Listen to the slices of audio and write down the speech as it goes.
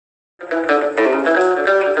This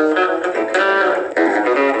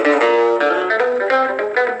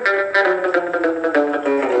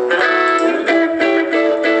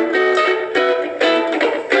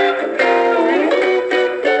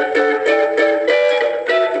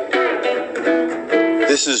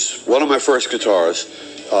is one of my first guitars.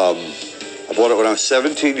 I bought it when I was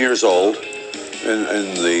 17 years old in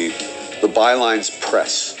the Byline's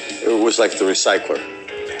press. It was like the recycler.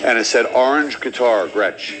 And it said orange guitar,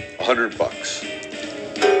 Gretsch, $100.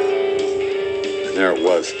 And there it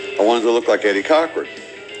was. I wanted to look like Eddie Cochran.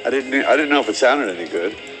 I didn't know if it sounded any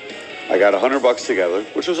good. I got $100 together,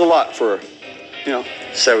 which was a lot for,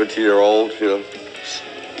 17-year-old,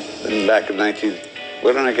 and back in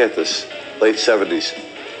where did I get this? Late 70s.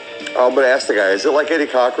 I'm gonna ask the guy, is it like Eddie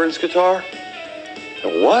Cochran's guitar?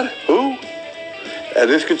 And what? Who? And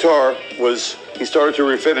this guitar he started to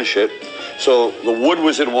refinish it, so the wood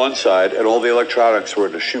was in one side and all the electronics were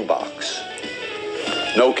in the shoebox.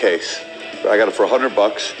 No case. I got it for $100.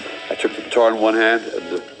 I took the guitar in one hand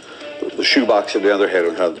and the shoebox in the other hand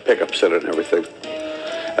and had the pickups in it and everything.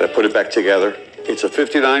 And I put it back together. It's a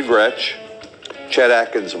 59 Gretsch, Chet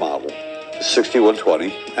Atkins model,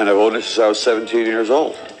 6120, and I've owned it since I was 17 years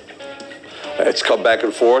old. It's come back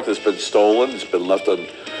and forth. It's been stolen. It's been left on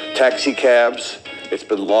taxi cabs. It's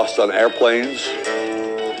been lost on airplanes.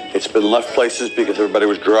 It's been left places because everybody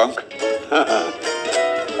was drunk.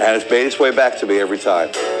 And it's made its way back to me every time.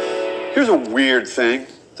 Here's a weird thing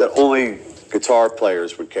that only guitar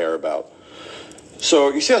players would care about.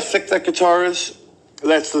 So you see how thick that guitar is?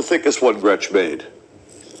 That's the thickest one Gretsch made.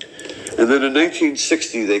 And then in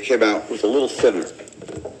 1960, they came out with a little thinner.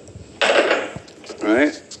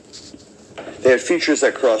 Right? They had features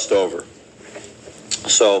that crossed over.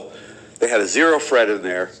 So they had a 0 fret in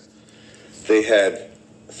there. They had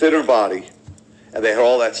thinner body. And they had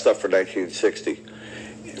all that stuff for 1960.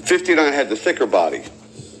 59 had the thicker body.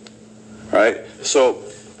 Right? So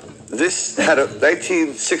this had a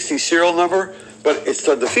 1960 serial number, but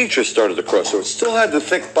the features started to cross. So it still had the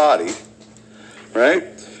thick body. Right?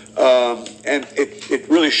 And it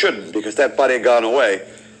really shouldn't, because that body had gone away.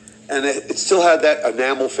 And it still had that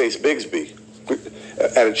enamel face Bigsby.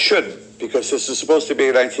 And it shouldn't, because this is supposed to be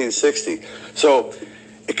a 1960. So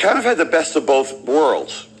it kind of had the best of both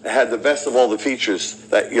worlds. It had the best of all the features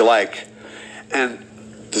that you like. And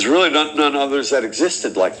there's really none others that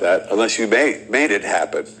existed like that unless you made it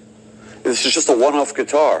happen. This is just a one-off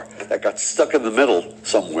guitar that got stuck in the middle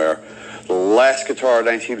somewhere. The last guitar in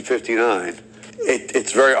 1959.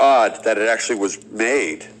 It's very odd that it actually was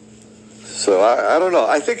made. So I don't know.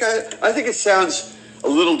 I think it sounds a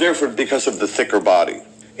little different because of the thicker body.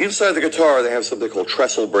 Inside the guitar, they have something called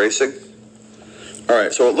trestle bracing. All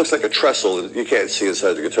right, so it looks like a trestle. You can't see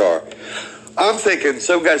inside the guitar. I'm thinking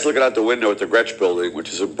some guy's looking out the window at the Gretsch building, which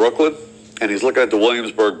is in Brooklyn, and he's looking at the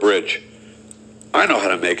Williamsburg Bridge. I know how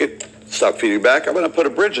to make it. Stop feeding back. I'm going to put a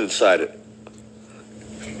bridge inside it.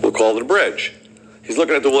 We'll call it a bridge. He's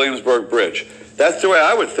looking at the Williamsburg Bridge. That's the way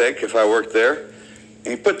I would think if I worked there. And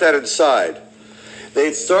you put that inside. They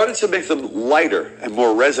had started to make them lighter and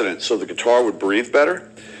more resonant so the guitar would breathe better.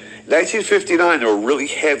 In 1959, they were really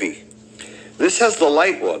heavy. This has the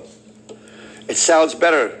light one. It sounds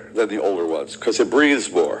better than the older ones because it breathes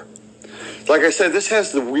more. Like I said, this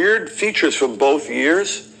has the weird features from both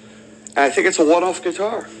years, and I think it's a one-off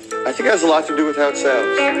guitar. I think it has a lot to do with how it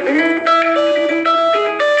sounds.